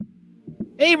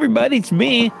Hey, everybody, it's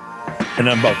me. And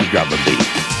I'm about to drop a beat.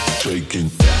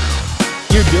 Taking.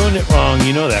 You're doing it wrong.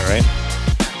 You know that, right?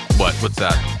 What? What's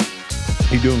that?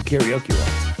 You're doing karaoke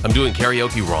wrong. I'm doing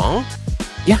karaoke wrong?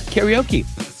 Yeah, karaoke.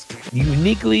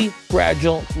 Uniquely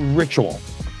fragile ritual.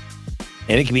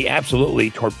 And it can be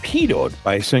absolutely torpedoed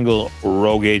by a single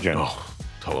rogue agent. Oh,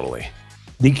 totally.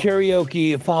 The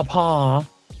karaoke faux pas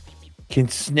can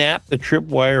snap the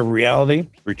tripwire of reality,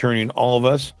 returning all of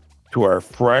us to our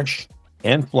fresh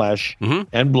and flesh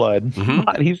and blood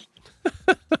bodies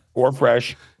or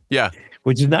fresh. Yeah.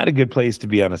 Which is not a good place to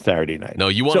be on a Saturday night. No,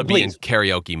 you want to be in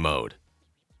karaoke mode.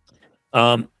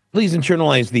 Please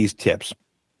internalize these tips.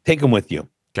 Take them with you.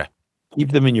 Okay. Keep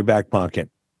them in your back pocket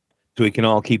so we can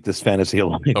all keep this fantasy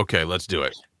alive. Okay, let's do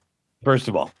it. First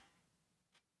of all,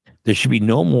 there should be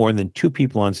no more than 2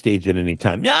 people on stage at any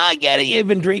time. Yeah, I get it. You've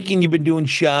been drinking, you've been doing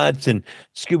shots and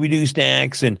Scooby-Doo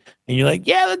snacks, and you're like,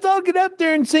 yeah, let's all get up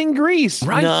there and sing Grease.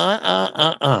 Right.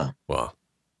 Well,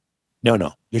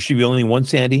 no. There should be only one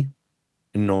Sandy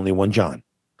and only one John.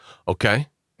 Okay.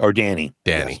 Or Danny.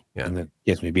 Danny,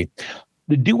 Yes, maybe.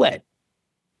 The duet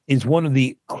is one of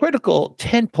the critical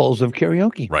tentpoles of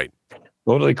karaoke. Right.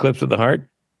 Total Eclipse of the Heart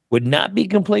would not be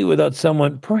complete without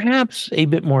someone perhaps a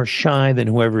bit more shy than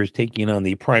whoever is taking on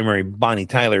the primary Bonnie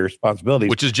Tyler responsibilities.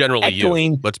 Which is generally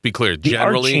you. Let's be clear.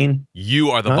 Generally, you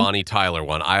are the Bonnie Tyler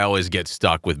one. I always get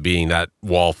stuck with being that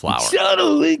wallflower.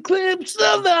 Total Eclipse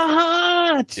of the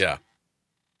Heart. Yeah.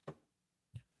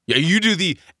 Yeah, you do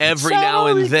the every now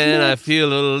and then I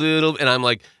feel a little, and I'm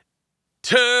like,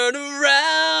 turn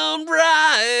around,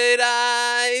 bright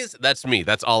eyes. That's me.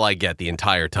 That's all I get the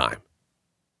entire time.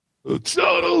 A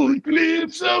total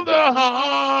eclipse of the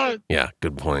heart. Yeah,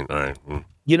 good point. All right.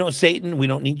 You know, Satan, we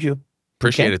don't need you.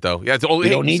 Appreciate it, though. Yeah, it's only,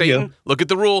 we don't need Satan, you. Look at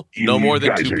the rule. No more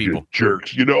than 2 people.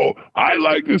 Jerks. You know, I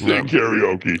like to sing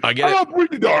karaoke. I get it. I'm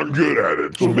pretty darn good at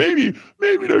it. So maybe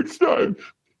next time,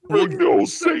 bring the old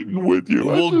Satan with you.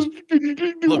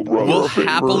 We'll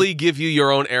happily give you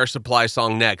your own Air Supply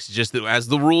song next. Just as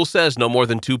the rule says, no more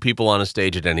than 2 people on a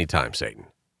stage at any time, Satan.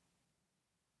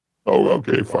 Oh,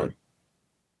 okay, fine.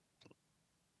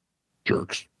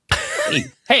 Jerks.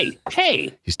 Hey.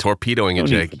 He's torpedoing it,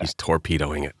 Jake. He's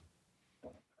torpedoing it.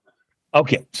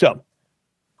 Okay, so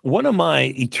one of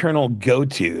my eternal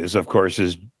go-tos, of course,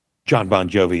 is John Bon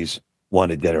Jovi's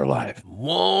Wanted Dead or Alive.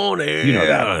 Wanted. You know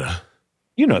that.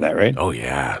 You know that, right? Oh,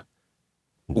 yeah.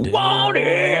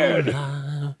 Wanted.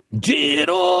 Dead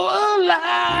or alive.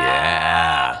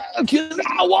 Yeah. Because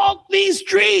I walk these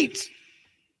streets.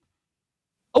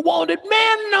 A wanted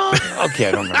man. No. Okay,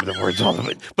 I don't remember the words all of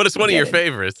it. But it's one of your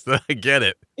favorites. I get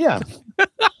it. Yeah.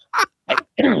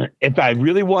 If I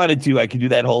really wanted to, I could do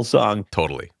that whole song.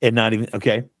 Totally. And not even,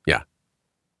 okay? Yeah.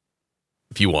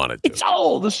 If you wanted to. It's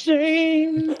all the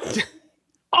same.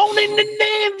 Only the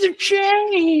names have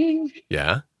changed.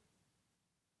 Yeah.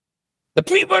 The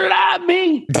people like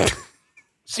me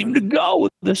seem to go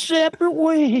the separate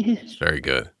ways. Very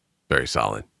good. Very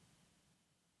solid.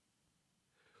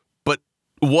 But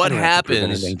what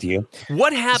happens?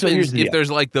 What happens if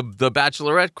there's like the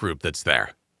Bachelorette group that's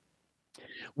there?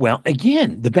 Well,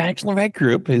 again, the Bachelorette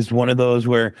group is one of those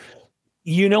where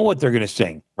you know what they're going to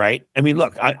sing, right? I mean,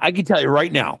 look, I can tell you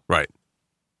right now. Right.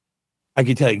 I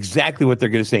can tell you exactly what they're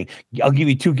going to sing. I'll give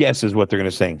you 2 guesses what they're going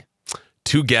to sing.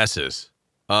 2 guesses.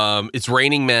 It's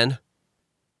Raining Men.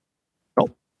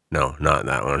 Nope. No, not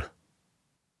that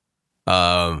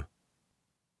one.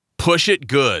 Push It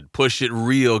Good. Push It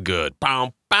Real Good.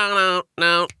 No.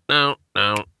 Nope.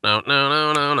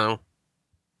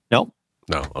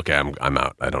 No. Okay, I'm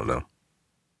out. I don't know.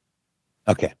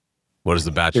 Okay. What is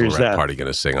the Bachelorette party going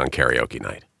to sing on karaoke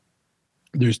night?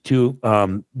 There's 2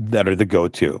 that are the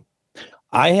go-to.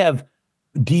 I have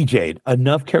DJ'd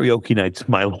enough karaoke nights in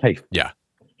my life. Yeah.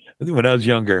 When I was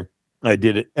younger, I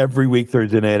did it every week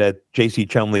Thursday night at J.C.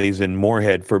 Chumley's in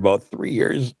Moorhead for about 3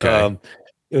 years. Okay.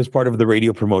 It was part of the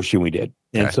radio promotion we did.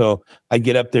 And so I'd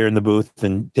get up there in the booth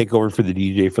and take over for the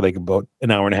DJ for like about an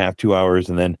hour and a half, 2 hours,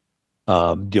 and then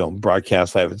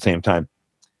broadcast live at the same time.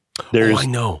 I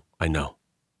know.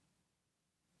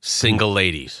 Single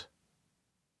Ladies.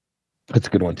 That's a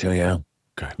good one too, yeah.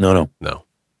 Okay. No.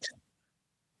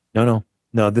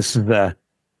 This is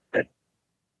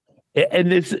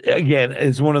and this again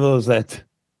is one of those that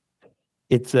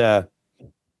it's I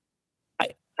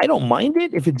don't mind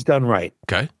it if it's done right.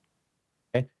 Okay.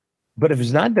 But if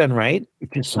it's not done right,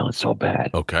 it just sounds so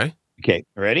bad. Okay.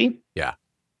 Ready? Yeah.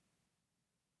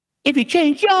 If you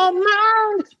change your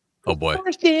mind, oh boy.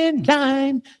 first in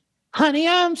line, Honey,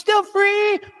 I'm still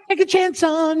free. Take a chance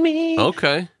on me.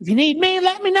 Okay. If you need me,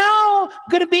 let me know.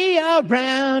 Gonna be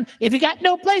around. If you got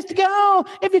no place to go,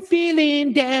 if you're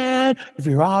feeling down, if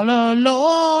you're all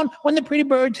alone, when the pretty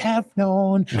birds have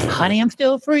flown, honey, I'm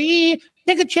still free.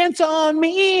 Take a chance on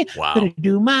me. Wow. Gonna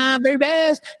do my very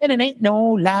best, and it ain't no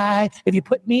lie. If you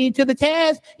put me to the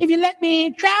test, if you let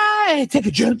me try, take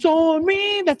a chance on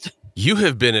me. You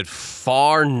have been at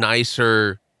far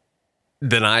nicer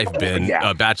than I've been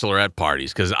bachelorette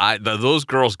parties because those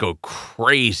girls go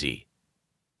crazy.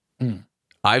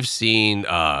 I've seen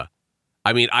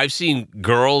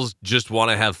girls just want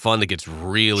to have fun that gets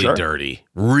really dirty,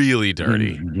 really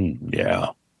dirty. Mm-hmm.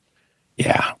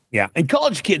 Yeah. And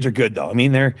college kids are good though. I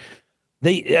mean,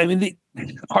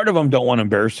 part of them don't want to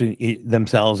embarrass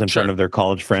themselves in front of their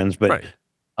college friends, but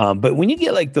but when you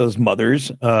get like those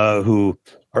mothers who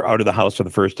are out of the house for the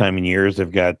first time in years, they've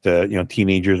got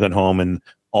teenagers at home, and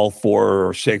all 4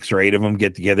 or 6 or 8 of them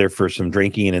get together for some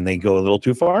drinking, and they go a little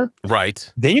too far.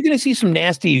 Right. Then you're going to see some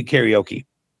nasty karaoke.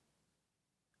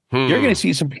 You're going to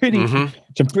see some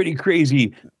pretty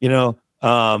crazy,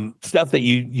 stuff that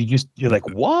you're like,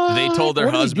 what? They told their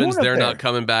what husbands they're not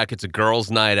coming back. It's a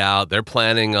girls' night out. They're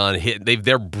planning on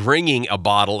they're bringing a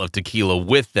bottle of tequila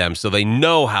with them, so they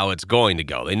know how it's going to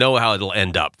go. They know how it'll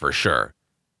end up for sure.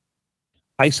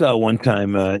 I saw one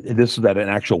time, this was at an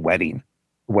actual wedding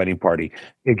party.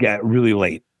 It got really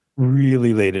late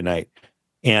at night.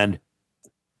 And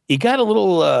it got a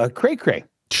little cray-cray.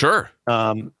 Sure.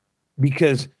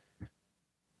 Because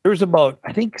there was about,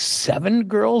 I think, 7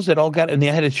 girls that all got, and they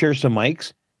had to share some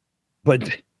mics.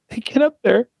 But they get up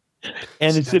there,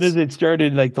 and as soon as it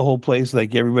started, like the whole place,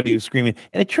 like everybody was screaming.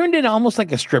 And it turned into almost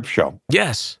like a strip show.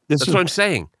 Yes. That's what I'm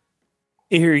saying.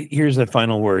 Here's the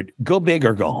final word. Go big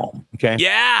or go home. Okay.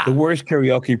 Yeah. The worst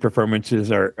karaoke performances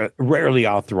are rarely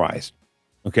authorized.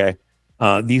 Okay.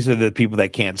 These are the people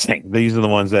that can't sing. These are the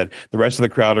ones that the rest of the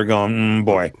crowd are going,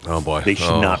 boy. Oh, boy. They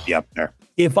should not be up there.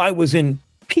 If I was in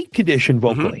peak condition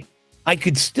vocally, I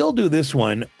could still do this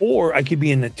one, or I could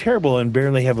be in the terrible and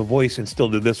barely have a voice and still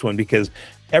do this one because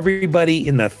everybody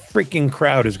in the freaking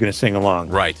crowd is going to sing along.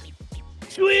 Right.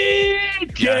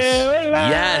 Sweet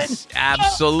Caroline. Yes,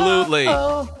 absolutely.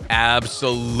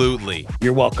 Absolutely.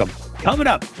 You're welcome. Coming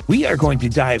up, we are going to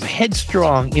dive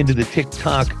headstrong into the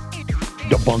TikTok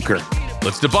debunker.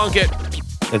 Let's debunk it.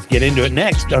 Let's get into it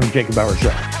next on the Jacob Bauer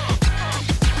Show.